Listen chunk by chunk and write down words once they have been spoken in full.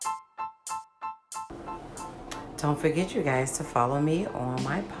Don't forget, you guys, to follow me on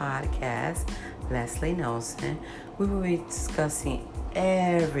my podcast, Leslie Nelson. We will be discussing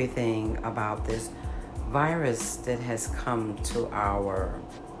everything about this virus that has come to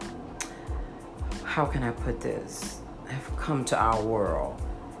how can I put this? Have come to our world.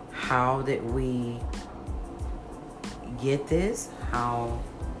 How did we get this? How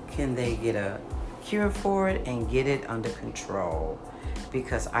can they get a cure for it and get it under control?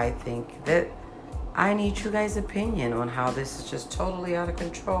 Because I think that I need you guys' opinion on how this is just totally out of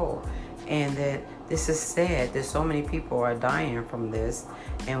control, and that this is sad that so many people are dying from this.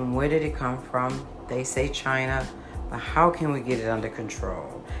 And where did it come from? They say China, but how can we get it under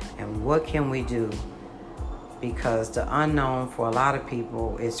control? And what can we do? Because the unknown for a lot of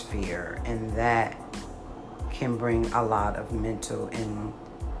people is fear, and that can bring a lot of mental and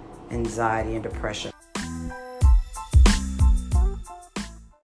anxiety and depression